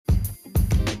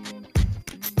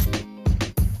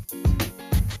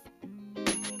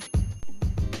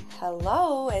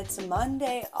Hello, it's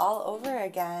Monday all over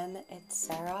again. It's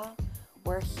Sarah.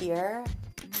 We're here.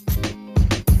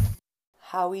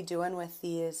 How we doing with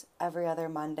these every other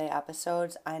Monday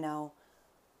episodes? I know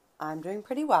I'm doing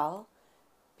pretty well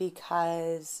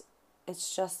because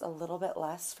it's just a little bit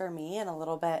less for me and a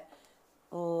little bit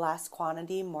less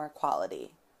quantity, more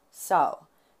quality. So,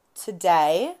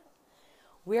 today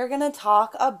we're going to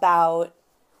talk about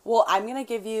I'm going to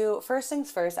give you, first things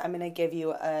first, I'm going to give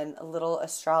you a little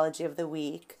astrology of the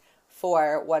week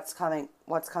for what's coming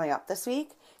up this week,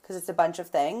 because it's a bunch of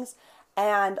things.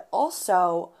 And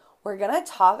also, we're going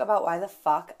to talk about why the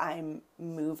fuck I'm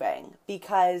moving,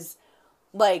 because,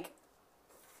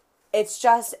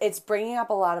 it's bringing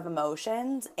up a lot of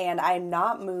emotions, and I'm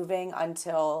not moving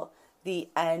until the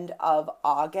end of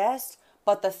August.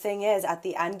 But the thing is, at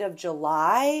the end of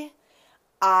July,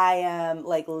 I am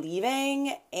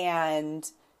leaving and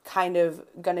kind of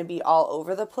going to be all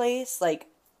over the place,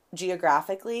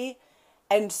 geographically.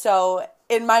 And so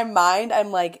in my mind,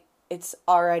 I'm it's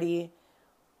already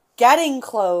getting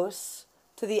close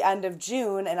to the end of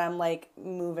June, and I'm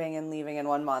moving and leaving in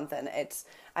 1 month. And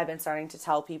I've been starting to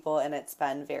tell people, and it's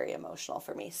been very emotional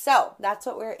for me. So that's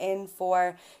what we're in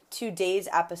for today's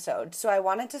episode. So I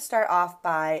wanted to start off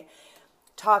by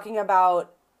talking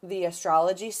about the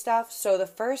astrology stuff. So the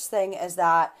first thing is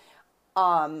that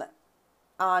on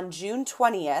June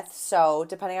 20th, so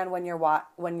depending on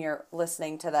when you're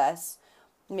listening to this,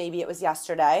 maybe it was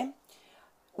yesterday,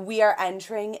 we are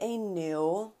entering a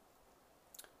new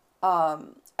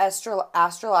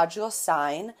astrological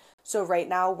sign. So right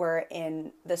now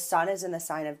the sun is in the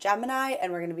sign of Gemini,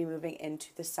 and we're going to be moving into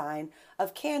the sign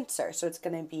of Cancer. So it's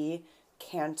going to be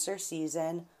Cancer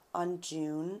season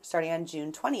starting on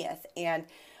June 20th. And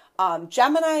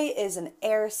Gemini is an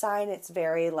air sign. It's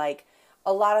very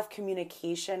a lot of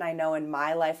communication. I know in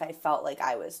my life I felt like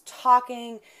I was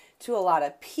talking to a lot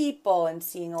of people and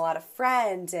seeing a lot of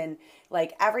friends, and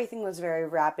everything was very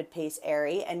rapid pace,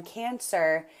 airy. And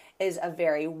Cancer is a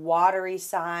very watery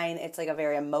sign. It's a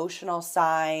very emotional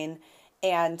sign.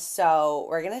 And so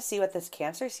we're going to see what this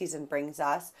Cancer season brings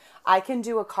us. I can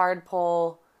do a card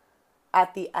pull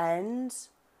at the end,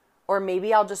 or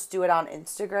maybe I'll just do it on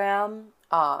Instagram.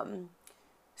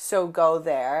 So go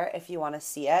there if you want to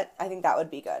see it. I think that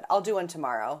would be good. I'll do one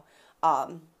tomorrow.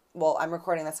 I'm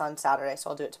recording this on Saturday, so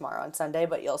I'll do it tomorrow on Sunday,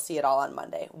 but you'll see it all on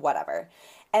Monday, whatever.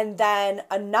 And then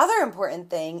another important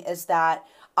thing is that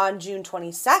on June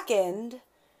 22nd,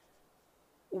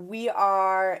 June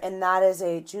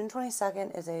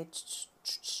 22nd is a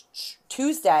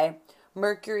Tuesday,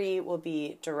 Mercury will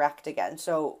be direct again.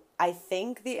 So I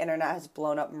think the internet has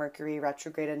blown up Mercury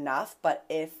retrograde enough, but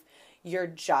if you're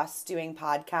just doing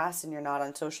podcasts and you're not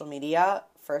on social media,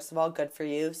 first of all, good for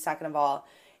you. Second of all,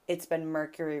 it's been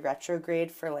Mercury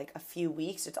retrograde for a few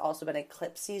weeks. It's also been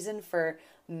eclipse season for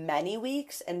many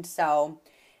weeks. And so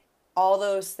all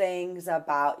those things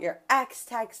about your ex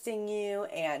texting you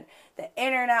and the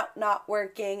internet not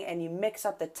working and you mix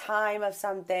up the time of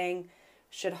something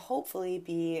should hopefully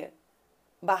be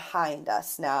behind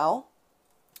us now,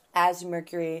 as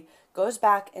Mercury goes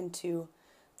back into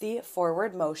the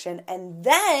forward motion. And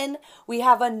then we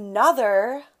have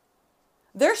another,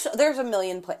 there's a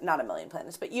million, not a million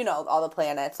planets, but all the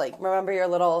planets, remember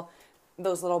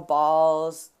those little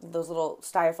balls, those little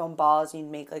styrofoam balls, you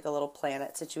make a little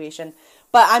planet situation.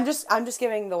 But I'm just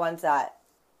giving the ones that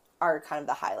are kind of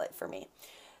the highlight for me.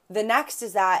 The next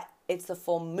is that it's the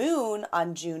full moon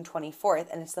on June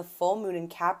 24th, and it's the full moon in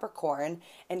Capricorn,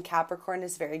 and Capricorn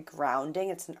is very grounding.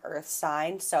 It's an earth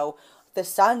sign, so the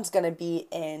sun's going to be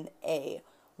in a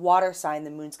water sign, the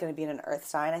moon's going to be in an earth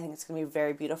sign. I think it's going to be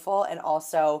very beautiful. And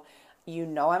also,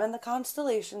 I'm in the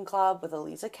Constellation Club with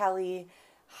Eliza Kelly.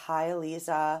 Hi,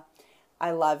 Eliza.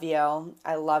 I love you.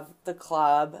 I love the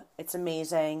club. It's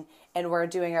amazing. And we're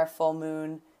doing our full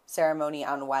moon ceremony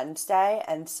on Wednesday.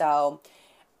 And so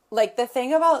the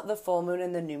thing about the full moon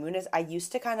and the new moon is I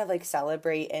used to kind of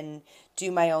celebrate and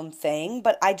do my own thing,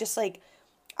 but I just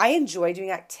I enjoy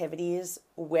doing activities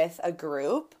with a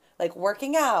group,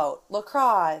 working out,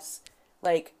 lacrosse,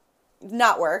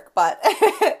 not work, but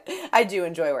I do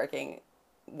enjoy working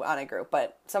on a group.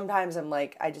 But sometimes I'm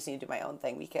I just need to do my own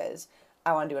thing because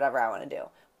I want to do whatever I want to do.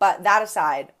 But that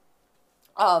aside,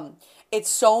 it's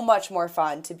so much more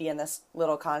fun to be in this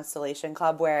little constellation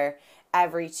club where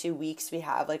every 2 weeks we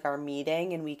have our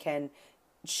meeting, and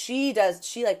she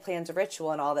plans a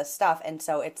ritual and all this stuff. And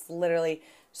so it's literally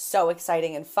so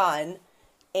exciting and fun,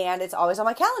 and it's always on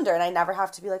my calendar, and I never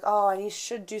have to be I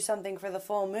should do something for the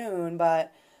full moon,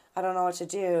 but I don't know what to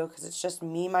do because it's just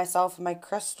me, myself, and my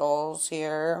crystals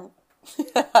here.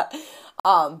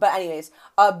 But anyways,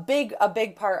 a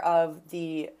big part of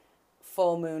the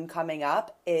full moon coming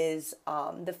up is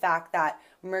the fact that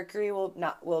Mercury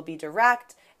will be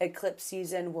direct, eclipse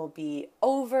season will be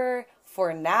over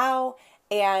for now,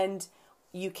 and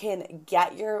you can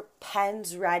get your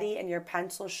pens ready and your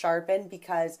pencils sharpened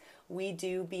because we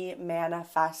do be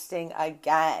manifesting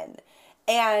again.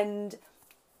 And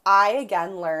I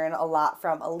again learn a lot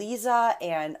from Eliza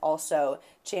and also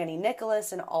Chani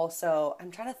Nicholas, and also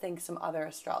I'm trying to think some other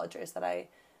astrologers that I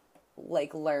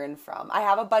like learn from. I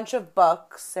have a bunch of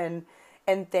books and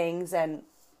things, and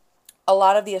a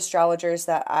lot of the astrologers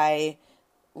that I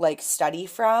like study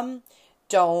from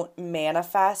don't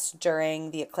manifest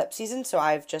during the eclipse season, so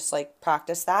I've just like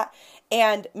practiced that.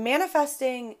 And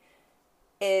manifesting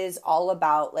is all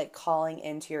about like calling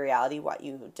into your reality what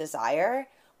you desire.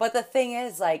 But the thing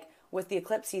is, like with the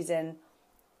eclipse season,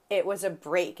 it was a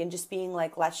break and just being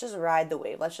like, let's just ride the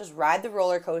wave. Let's just ride the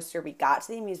roller coaster. We got to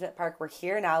the amusement park. We're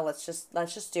here now. Let's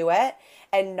just do it,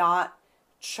 and not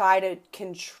try to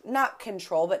not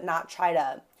control, but not try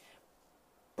to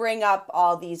bring up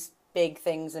all these big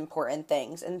things, important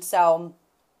things. And so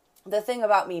the thing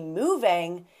about me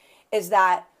moving is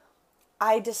that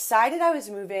I decided I was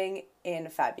moving in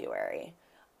February.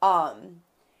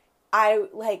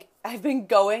 I've been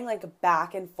going like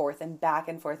back and forth and back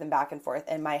and forth and back and forth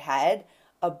in my head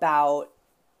about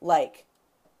like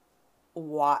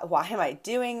why am I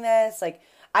doing this? Like,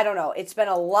 I don't know. It's been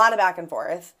a lot of back and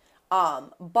forth.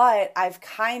 But I've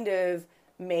kind of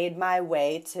made my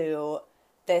way to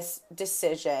this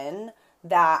decision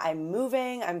that I'm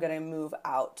moving. I'm going to move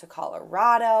out to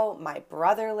Colorado. My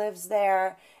brother lives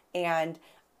there, and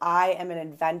I am an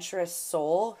adventurous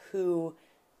soul who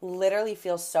literally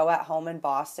feels so at home in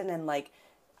Boston. And like,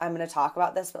 I'm going to talk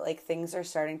about this, but like things are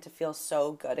starting to feel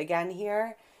so good again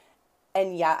here.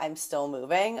 And yet I'm still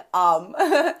moving.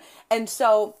 And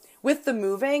so with the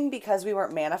moving, because we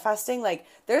weren't manifesting, like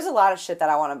there's a lot of shit that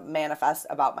I want to manifest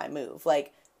about my move.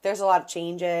 Like there's a lot of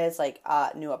changes, like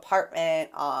new apartment,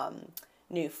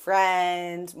 new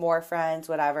friends, more friends,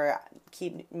 whatever.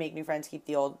 Make new friends, keep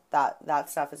the old. That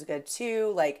stuff is good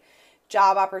too. Like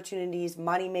job opportunities,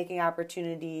 money making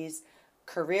opportunities,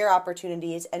 career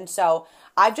opportunities. And so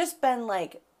I've just been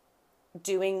like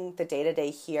doing the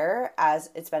day-to-day here as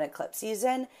it's been eclipse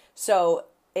season. So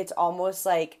it's almost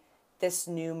like this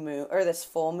new moon, or this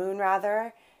full moon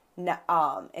rather,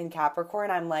 in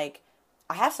Capricorn. I'm like,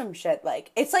 I have some shit,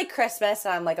 like it's like Christmas,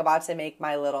 and I'm like about to make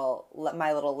my little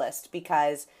list,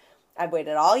 because I've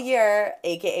waited all year,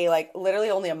 aka like literally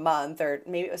only a month, or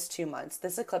maybe it was 2 months.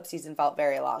 This eclipse season felt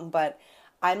very long, but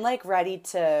I'm like ready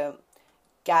to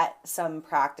get some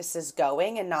practices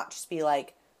going and not just be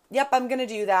like, yep, I'm gonna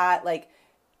do that. Like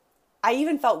I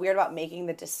even felt weird about making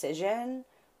the decision,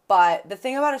 but the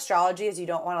thing about astrology is you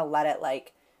don't want to let it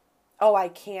like, oh, I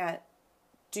can't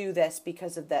do this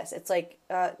because of this. It's like,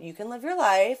 you can live your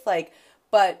life, like,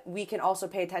 but we can also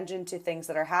pay attention to things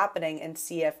that are happening and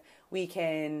see if we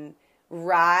can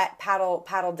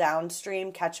paddle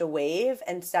downstream, catch a wave,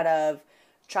 instead of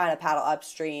trying to paddle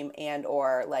upstream and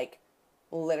or like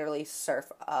literally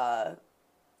surf on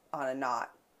a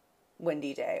not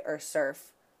windy day, or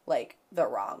surf like the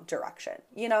wrong direction.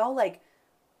 You know, like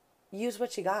use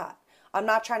what you got. I'm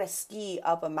not trying to ski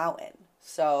up a mountain.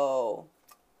 So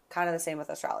kind of the same with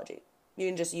astrology. You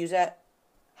can just use it,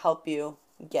 help you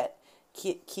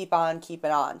keep on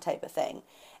keeping on type of thing.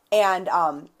 And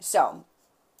so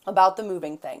about the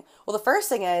moving thing. Well, the first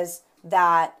thing is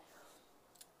that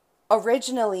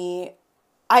originally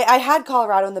I had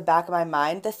Colorado in the back of my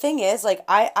mind. The thing is, like,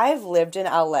 I've lived in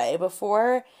LA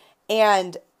before,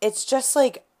 and it's just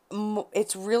like,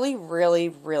 it's really, really,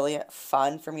 really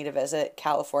fun for me to visit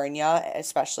California,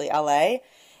 especially LA.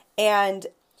 And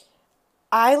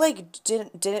I like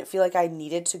didn't feel like I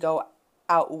needed to go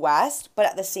out west, but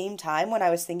at the same time, when I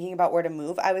was thinking about where to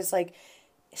move, I was like,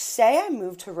 say I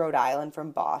moved to Rhode Island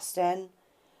from Boston,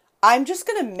 I'm just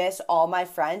gonna miss all my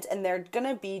friends, and they're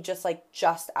gonna be just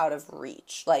out of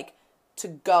reach, like to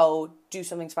go do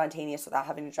something spontaneous without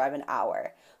having to drive an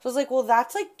hour. So I was like, well,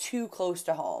 that's like too close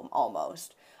to home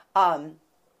almost. And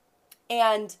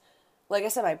like I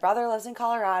said, my brother lives in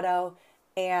Colorado,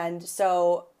 and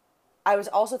so I was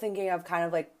also thinking of kind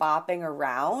of like bopping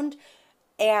around,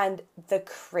 and the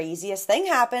craziest thing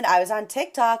happened. I was on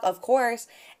TikTok, of course,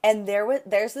 and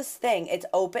there's this thing. It's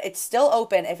open. It's still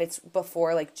open if it's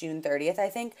before like June 30th, I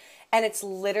think. And it's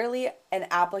literally an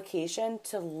application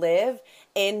to live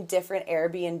in different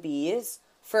Airbnbs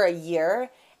for a year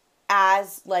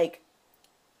as like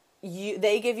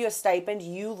they give you a stipend,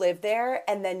 you live there,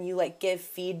 and then you like give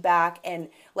feedback and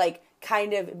like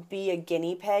kind of be a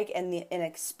guinea pig in an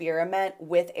experiment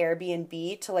with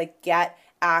Airbnb to like get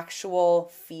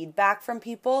actual feedback from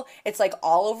people. It's like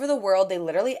all over the world. They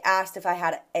literally asked if I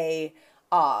had a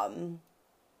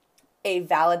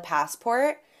valid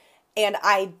passport, and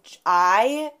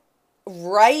I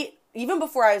right even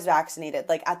before I was vaccinated,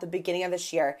 like at the beginning of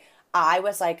this year, I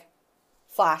was like,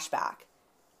 flashback.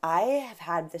 I have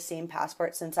had the same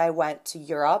passport since I went to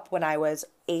Europe when I was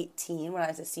 18, when I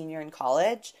was a senior in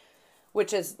college,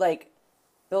 which is like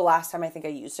the last time I think I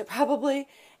used it probably.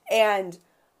 And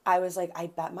I was like, I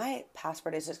bet my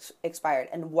passport is expired.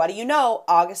 And what do you know?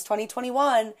 August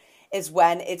 2021 is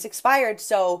when it's expired.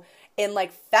 So in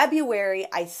like February,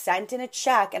 I sent in a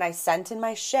check and I sent in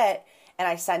my shit and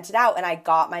I sent it out and I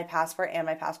got my passport and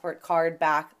my passport card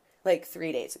back like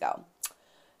 3 days ago.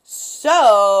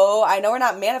 So I know we're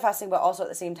not manifesting, but also at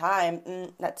the same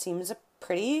time, that seems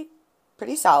pretty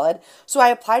solid. So I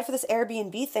applied for this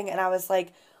Airbnb thing and I was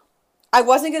like, I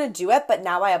wasn't going to do it, but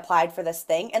now I applied for this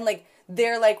thing. And like,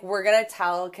 they're like, we're going to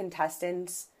tell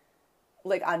contestants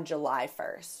like on July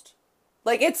 1st.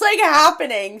 Like, it's like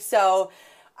happening. So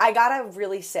I got to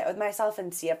really sit with myself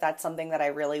and see if that's something that I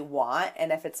really want.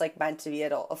 And if it's like meant to be,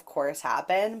 it'll of course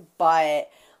happen.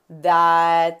 But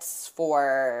that's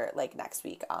for like next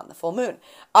week on the full moon,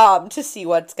 to see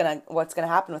what's gonna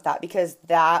happen with that, because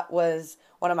that was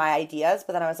one of my ideas.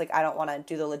 But then I was like, I don't want to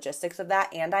do the logistics of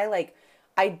that. And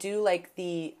I do like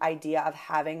the idea of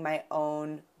having my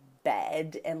own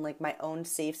bed and like my own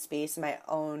safe space, my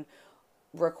own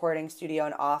recording studio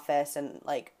and office. And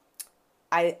like,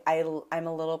 I'm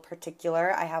a little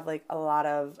particular. I have like a lot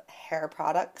of hair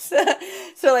products.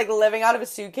 So like living out of a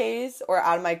suitcase or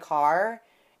out of my car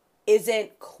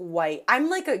isn't quite, I'm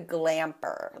like a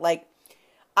glamper. Like,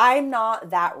 I'm not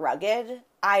that rugged.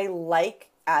 I like,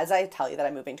 as I tell you that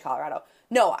I'm moving to Colorado,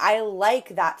 no, I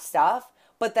like that stuff,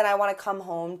 but then I want to come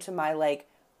home to my like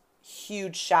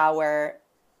huge shower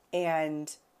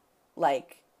and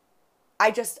like,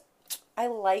 I just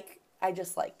like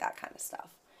that kind of stuff.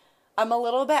 I'm a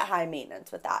little bit high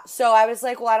maintenance with that. So I was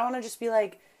like, well, I don't want to just be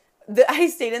like,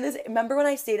 remember when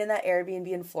I stayed in that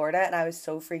Airbnb in Florida and I was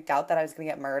so freaked out that I was going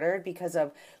to get murdered because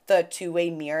of the two-way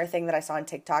mirror thing that I saw on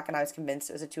TikTok, and I was convinced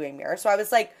it was a two-way mirror. So I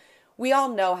was like, we all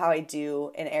know how I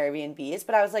do in Airbnbs,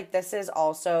 but I was like, this is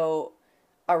also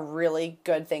a really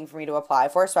good thing for me to apply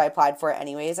for. So I applied for it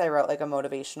anyways. I wrote like a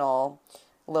motivational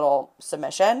little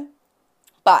submission.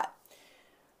 But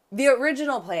the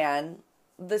original plan,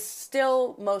 the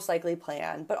still most likely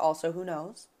plan, but also who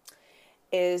knows,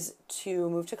 is to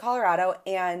move to Colorado.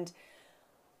 And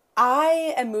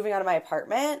I am moving out of my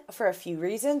apartment for a few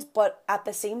reasons, but at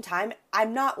the same time,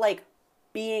 I'm not like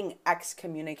being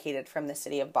excommunicated from the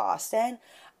city of Boston.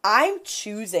 I'm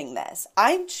choosing this.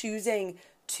 I'm choosing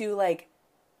to like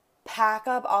pack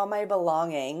up all my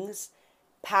belongings,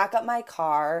 pack up my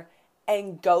car,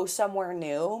 and go somewhere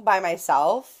new by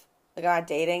myself. Like, I'm not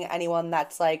dating anyone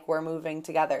that's like, we're moving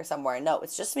together somewhere. No,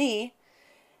 it's just me.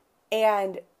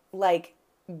 And like,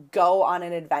 go on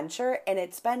an adventure. And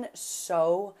it's been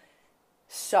so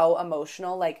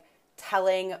emotional, like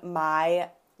telling my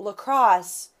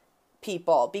lacrosse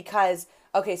people, because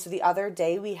okay, so the other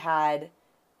day we had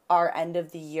our end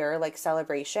of the year like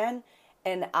celebration,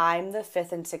 and I'm the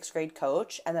 5th and 6th grade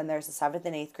coach, and then there's the 7th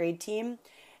and 8th grade team,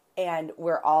 and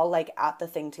we're all like at the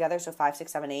thing together, so 5,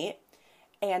 6, 7, 8.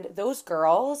 And those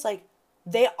girls, like,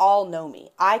 they all know me.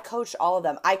 I coach all of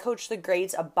them. I coach the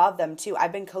grades above them too.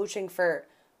 I've been coaching for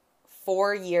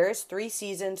 4 years, 3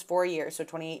 seasons, 4 years. So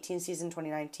 2018 season,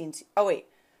 2019.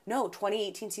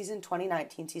 2018 season,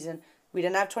 2019 season. We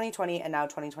didn't have 2020 and now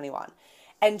 2021.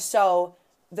 And so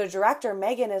the director,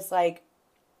 Megan, is like,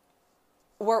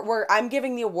 I'm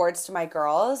giving the awards to my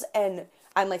girls, and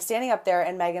I'm like standing up there,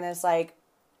 and Megan is like,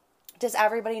 does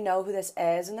everybody know who this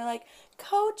is? And they're like,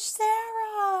 Coach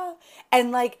Sarah.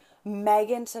 And like,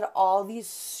 Megan said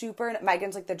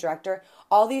Megan's like the director,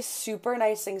 all these super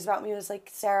nice things about me. It was like,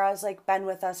 Sarah's like been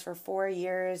with us for 4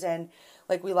 years, and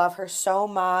like, we love her so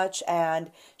much, and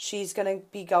she's going to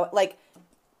be going,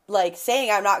 like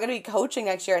saying I'm not going to be coaching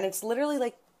next year. And it's literally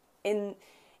like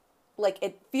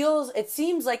it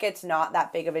seems like it's not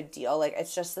that big of a deal. Like,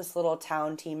 it's just this little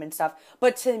town team and stuff.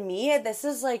 But to me, this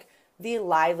is like the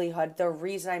livelihood, the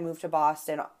reason I moved to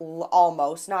Boston,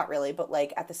 almost, not really, but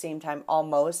like at the same time,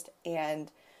 almost.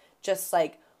 And just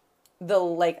like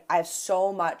I have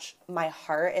so much, my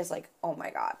heart is like, oh my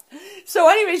God. So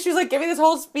anyway, she was like giving this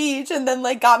whole speech, and then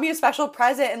like got me a special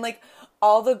present, and like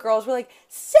all the girls were like,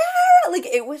 Sarah, like,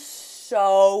 it was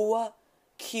so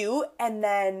cute. And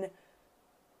then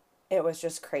it was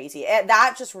just crazy.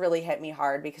 That just really hit me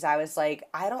hard because I was like,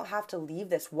 I don't have to leave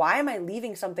this. Why am I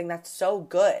leaving something that's so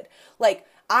good? Like,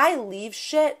 I leave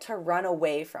shit to run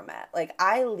away from it. Like,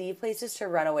 I leave places to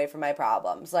run away from my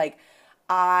problems.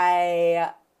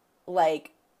 I,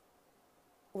 like,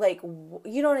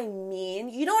 you know what I mean?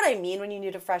 You know what I mean when you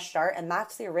need a fresh start? And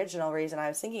that's the original reason I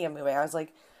was thinking of moving. I was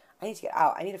like, I need to get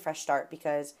out. I need a fresh start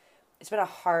because it's been a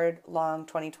hard, long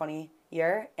 2020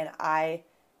 year, and I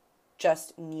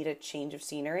just need a change of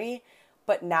scenery.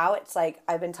 But now it's like,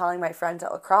 I've been telling my friends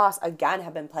at lacrosse, again,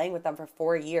 have been playing with them for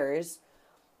 4 years.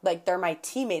 Like, they're my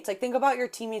teammates. Like, think about your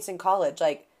teammates in college,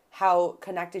 like, how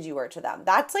connected you were to them.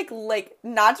 That's like,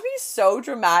 not to be so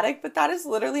dramatic, but that is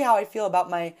literally how I feel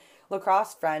about my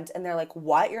lacrosse friends. And they're like,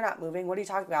 what? You're not moving? What are you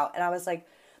talking about? And I was like,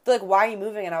 they're like, why are you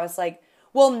moving? And I was like,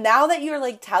 well, now that you're,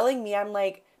 like, telling me, I'm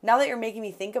like, now that you're making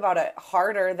me think about it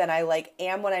harder than I, like,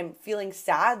 am when I'm feeling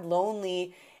sad,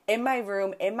 lonely, in my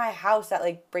room, in my house, that,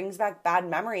 like, brings back bad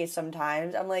memories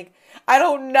sometimes. I'm like, I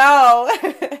don't know.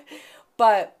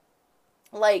 But,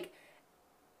 like,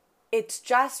 it's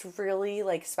just really,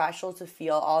 like, special to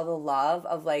feel all the love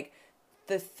of, like,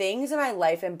 the things in my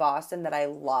life in Boston that I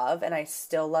love and I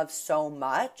still love so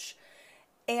much.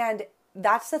 And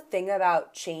that's the thing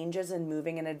about changes and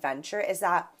moving and adventure, is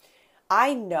that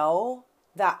I know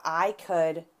that I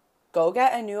could go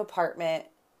get a new apartment.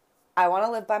 I want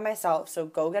to live by myself, so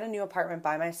go get a new apartment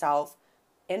by myself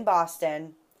in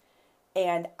Boston,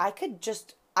 and I could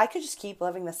just keep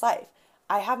living this life.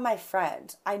 I have my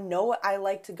friends. I know what I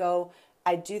like to go.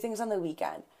 I do things on the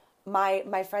weekend.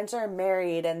 My friends are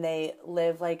married and they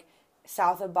live, like,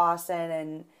 south of Boston,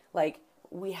 and, like,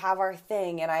 we have our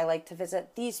thing, and I like to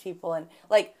visit these people, and,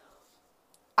 like,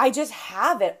 I just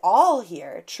have it all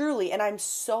here, truly, and I'm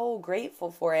so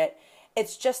grateful for it.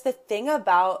 It's just the thing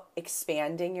about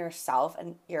expanding yourself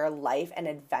and your life and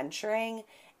adventuring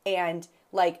and,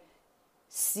 like,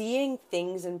 seeing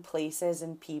things and places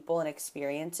and people and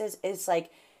experiences is,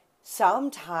 like,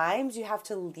 sometimes you have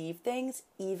to leave things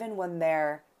even when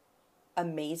they're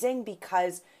amazing,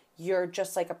 because you're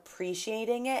just, like,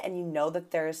 appreciating it, and you know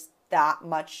that there's that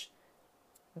much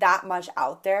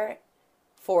out there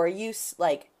for you,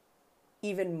 like,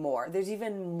 even more. There's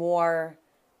even more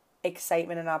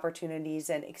excitement and opportunities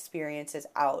and experiences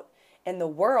out in the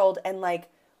world. And, like,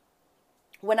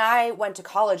 when I went to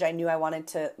college, I knew I wanted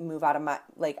to move out of my,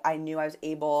 like, I knew I was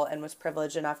able and was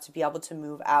privileged enough to be able to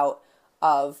move out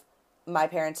of my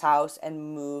parents' house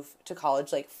and move to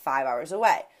college, like, 5 hours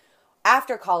away.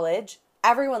 After college,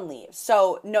 everyone leaves.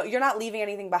 So, no, you're not leaving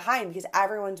anything behind because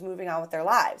everyone's moving on with their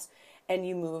lives. And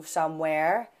you move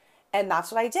somewhere, and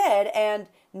that's what I did. And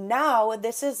now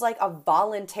this is, like, a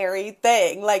voluntary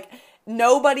thing. Like,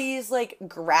 nobody's, like,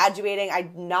 graduating.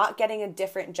 I'm not getting a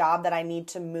different job that I need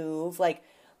to move. Like,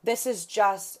 this is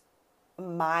just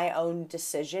my own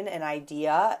decision and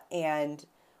idea and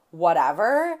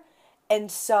whatever. And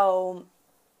so,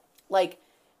 like,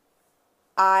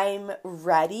 I'm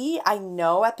ready. I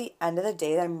know at the end of the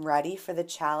day that I'm ready for the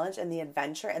challenge and the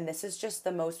adventure. And this is just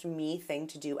the most me thing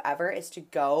to do ever, is to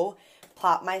go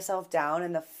plop myself down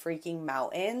in the freaking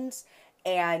mountains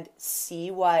and see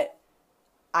what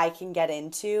I can get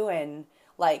into. And,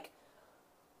 like,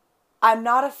 I'm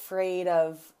not afraid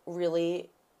of really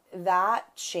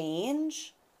that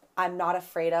change. I'm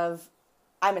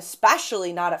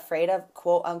especially not afraid of,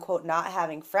 quote unquote, not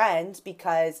having friends,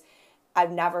 because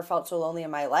I've never felt so lonely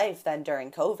in my life than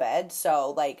during COVID.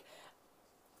 So, like,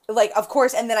 of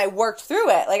course, and then I worked through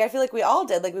it. Like, I feel like we all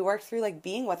did. Like, we worked through, like,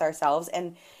 being with ourselves.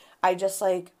 And I just,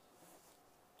 like,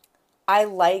 I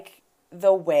like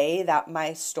the way that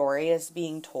my story is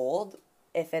being told,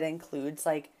 if it includes,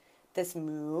 like, this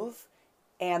move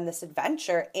and this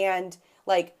adventure. And,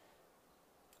 like,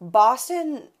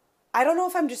 Boston, I don't know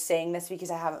if I'm just saying this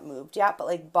because I haven't moved yet, but,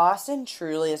 like, Boston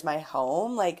truly is my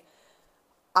home. Like,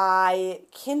 I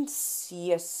can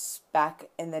see a speck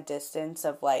in the distance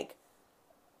of, like,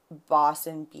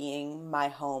 Boston being my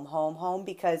home,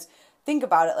 because think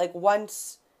about it, like,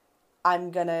 once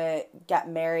I'm gonna get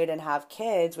married and have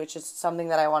kids, which is something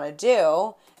that I want to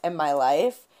do in my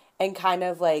life, and kind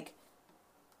of, like,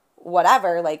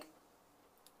 whatever, like,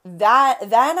 that,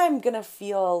 then I'm gonna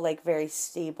feel, like, very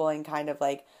stable and kind of,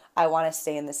 like, I want to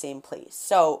stay in the same place.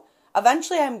 So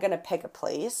eventually I'm gonna pick a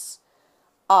place,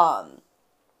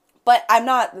 but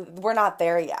we're not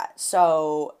there yet.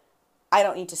 So I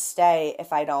don't need to stay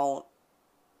if I don't,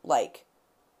 like,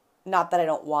 not that I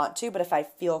don't want to, but if I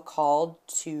feel called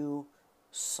to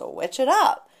switch it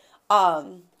up.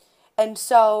 And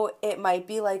so it might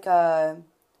be like a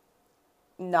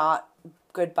not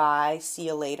goodbye, see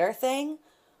you later thing.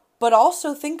 But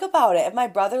also think about it. If my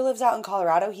brother lives out in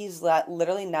Colorado, he's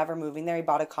literally never moving there. He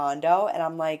bought a condo, and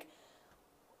I'm like,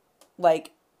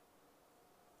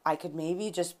 I could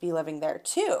maybe just be living there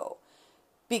too,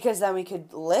 because then we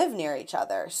could live near each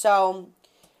other. So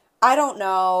I don't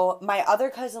know. My other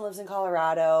cousin lives in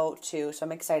Colorado too, so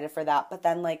I'm excited for that. But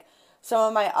then like some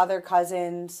of my other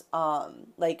cousins,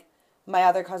 like my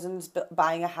other cousins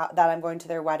buying a house that I'm going to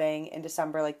their wedding in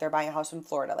December, like they're buying a house in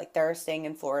Florida, like they're staying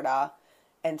in Florida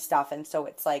and stuff. And so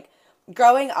it's like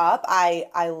growing up,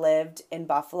 I lived in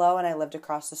Buffalo and I lived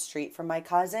across the street from my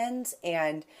cousins,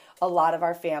 and a lot of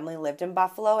our family lived in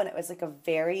Buffalo, and it was like a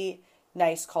very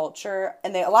nice culture,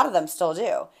 and a lot of them still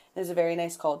do. There's a very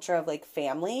nice culture of like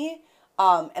family.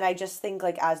 And I just think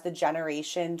like as the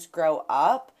generations grow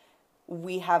up,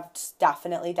 we have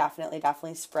definitely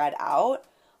spread out.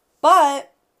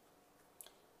 But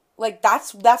like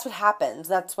that's what happens.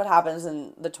 That's what happens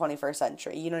in the 21st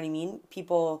century. You know what I mean?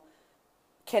 People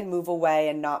can move away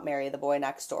and not marry the boy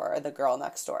next door or the girl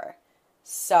next door.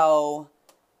 So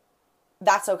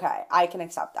that's okay. I can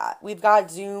accept that. We've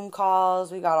got Zoom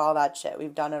calls. We got all that shit.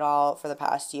 We've done it all for the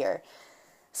past year.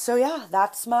 So yeah,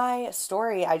 that's my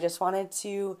story. I just wanted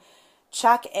to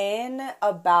check in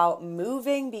about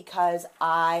moving because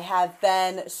I have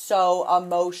been so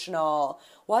emotional.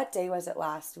 What day was it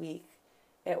last week?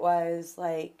 It was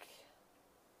like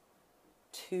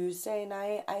Tuesday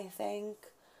night, I think.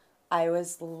 I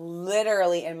was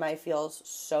literally in my feels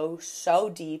so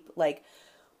deep. Like,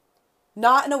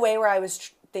 not in a way where I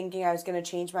was thinking I was going to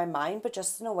change my mind, but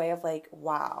just in a way of like,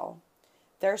 wow,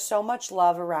 there's so much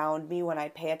love around me when I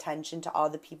pay attention to all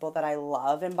the people that I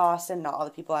love in Boston, not all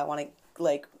the people I want to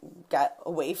like get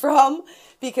away from,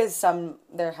 because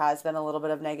there has been a little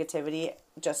bit of negativity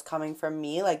just coming from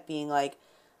me, like being like,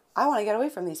 I want to get away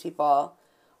from these people.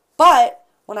 But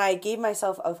when I gave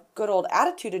myself a good old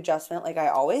attitude adjustment, like I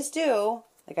always do,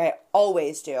 this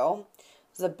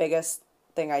is the biggest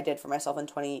thing I did for myself in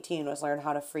 2018 was learn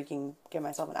how to freaking give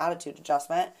myself an attitude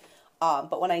adjustment.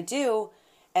 But when I do,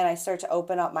 and I start to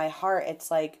open up my heart,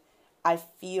 it's like I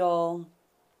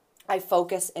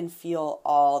focus and feel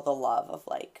all the love of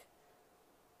like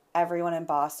everyone in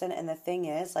Boston. And the thing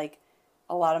is, like,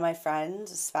 a lot of my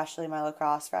friends, especially my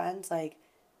lacrosse friends, like,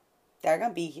 they're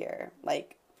going to be here.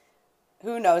 Like,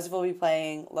 who knows if we'll be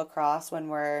playing lacrosse when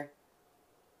we're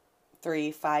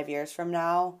 3-5 years from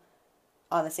now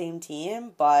on the same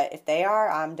team. But if they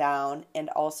are, I'm down. And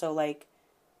also, like,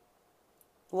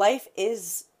 life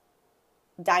is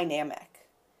dynamic.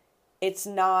 It's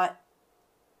not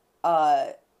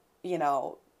a,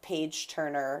 page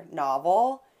turner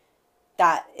novel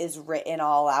that is written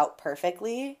all out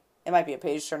perfectly. It might be a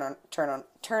page turner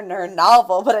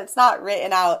novel, but it's not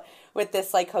written out with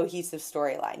this like cohesive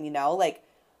storyline, like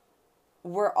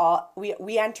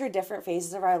we enter different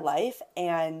phases of our life,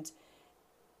 and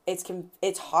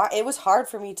it's hard. It was hard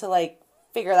for me to like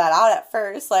figure that out at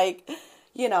first. Like,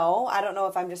 I don't know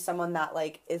if I'm just someone that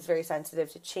like is very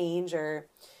sensitive to change or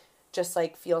just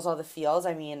like feels all the feels.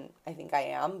 I mean, I think I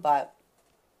am, but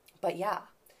yeah.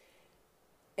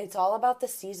 It's all about the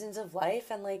seasons of life,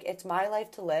 and like it's my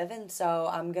life to live, and so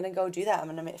I'm going to go do that.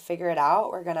 I'm going to figure it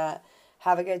out. We're going to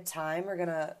have a good time. We're going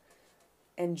to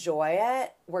enjoy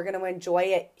it. We're going to enjoy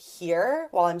it here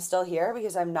while I'm still here,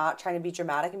 because I'm not trying to be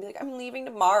dramatic and be like, I'm leaving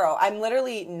tomorrow. I'm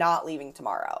literally not leaving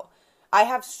tomorrow. I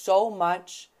have so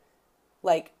much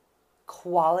like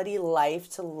quality life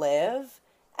to live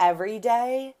every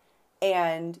day.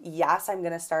 And yes, I'm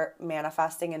going to start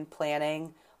manifesting and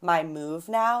planning my move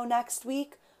now next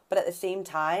week. But at the same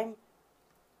time,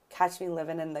 catch me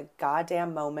living in the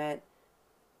goddamn moment,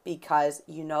 because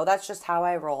that's just how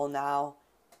I roll now.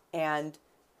 And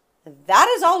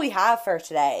that is all we have for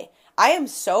today. I am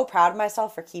so proud of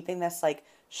myself for keeping this like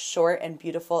short and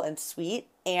beautiful and sweet.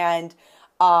 And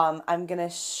I'm going to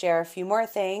share a few more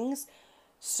things.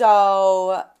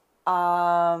 So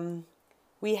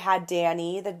we had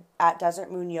Danny at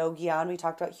Desert Moon Yogi on. We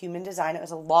talked about human design. It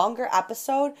was a longer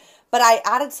episode, but I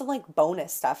added some like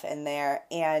bonus stuff in there,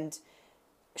 and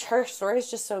her story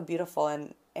is just so beautiful.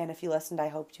 And if you listened, I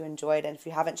hope you enjoyed. And if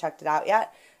you haven't checked it out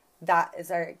yet, that is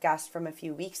our guest from a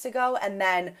few weeks ago. And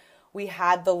then we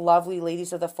had the lovely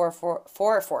ladies of the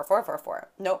 444.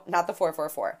 Nope, not the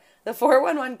 444. The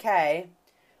 411K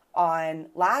on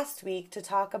last week to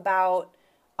talk about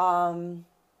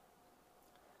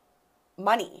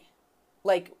money,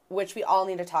 like, which we all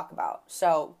need to talk about.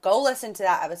 So go listen to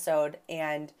that episode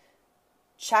and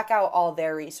check out all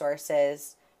their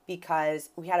resources, because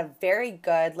we had a very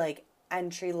good like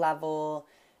entry level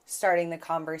starting the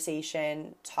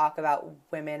conversation talk about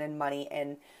women and money.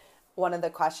 And one of the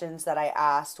questions that I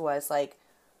asked was like,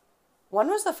 when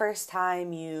was the first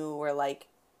time you were like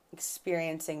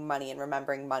experiencing money and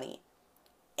remembering money?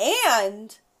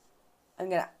 And I'm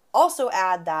going to also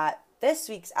add that this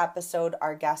week's episode,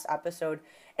 our guest episode,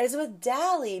 is with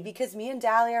Dally, because me and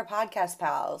Dally are podcast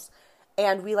pals.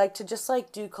 And we like to just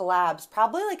like do collabs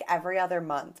probably like every other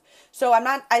month. So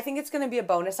I think it's going to be a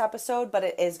bonus episode, but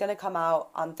it is going to come out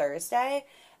on Thursday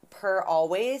per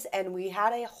always. And we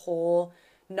had a whole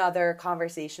nother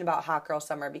conversation about Hot Girl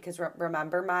Summer, because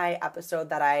remember my episode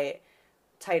that I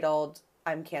titled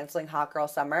I'm Canceling Hot Girl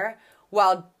Summer?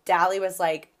 Well, Dally was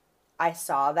like, I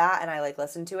saw that and I like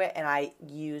listened to it and I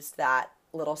used that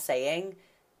little saying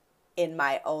in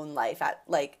my own life.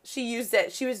 She used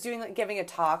it. She was giving a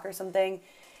talk or something,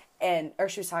 or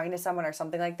she was talking to someone or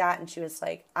something like that, and she was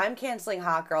like, I'm canceling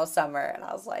Hot Girl Summer. And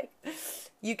I was like,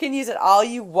 you can use it all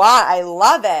you want. I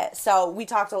love it. So we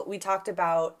talked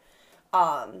about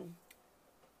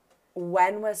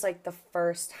when was like the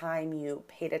first time you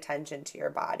paid attention to your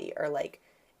body or like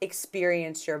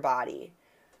experienced your body,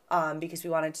 because we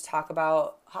wanted to talk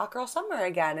about Hot Girl Summer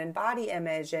again and body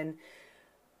image and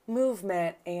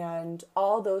movement and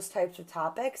all those types of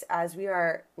topics as we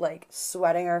are like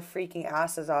sweating our freaking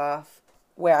asses off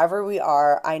wherever we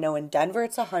are. I know in Denver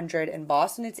it's 100, in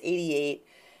Boston it's 88,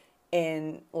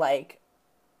 in like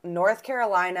North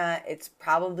Carolina it's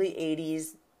probably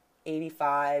 80s,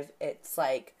 85. It's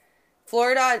like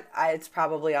Florida, it's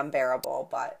probably unbearable,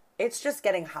 but it's just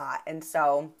getting hot. And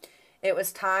so it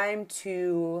was time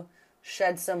to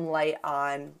shed some light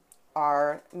on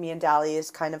me and Dally's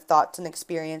kind of thoughts and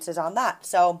experiences on that.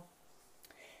 So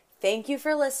thank you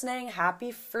for listening.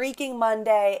 Happy freaking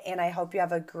Monday. And I hope you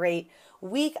have a great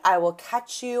week. I will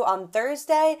catch you on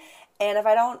Thursday. And if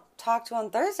I don't talk to you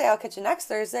on Thursday, I'll catch you next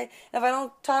Thursday. And if I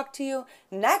don't talk to you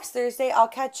next Thursday, I'll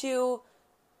catch you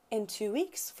in 2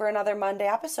 weeks for another Monday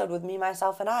episode with me,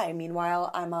 myself, and I.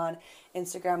 Meanwhile, I'm on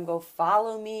Instagram. Go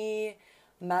follow me,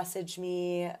 message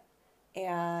me,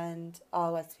 and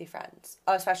let's be friends.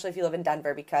 Especially if you live in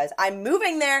Denver, because I'm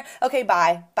moving there. Okay,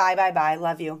 bye. Bye.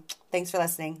 Love you. Thanks for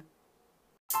listening.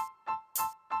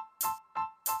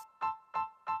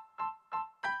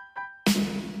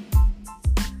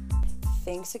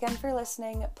 Thanks again for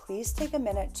listening. Please take a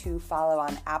minute to follow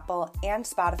on Apple and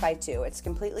Spotify too. It's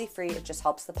completely free. It just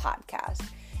helps the podcast.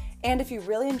 And if you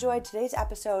really enjoyed today's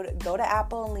episode, go to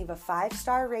Apple and leave a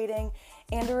 5-star rating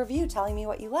and a review telling me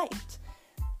what you liked.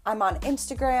 I'm on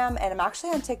Instagram and I'm actually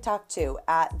on TikTok too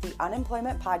at The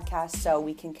Unemployment Podcast, so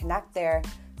we can connect there.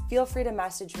 Feel free to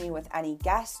message me with any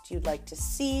guest you'd like to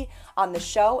see on the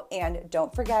show, and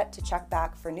don't forget to check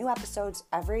back for new episodes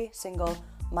every single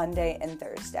Monday and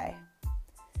Thursday.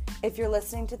 If you're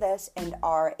listening to this and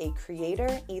are a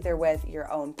creator, either with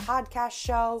your own podcast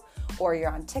show or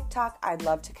you're on TikTok, I'd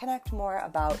love to connect more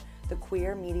about the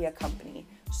Queer Media Company.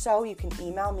 So you can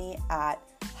email me at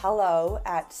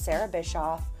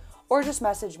hello@sarahbischoff or just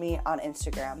message me on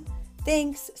Instagram.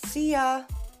 Thanks. See ya.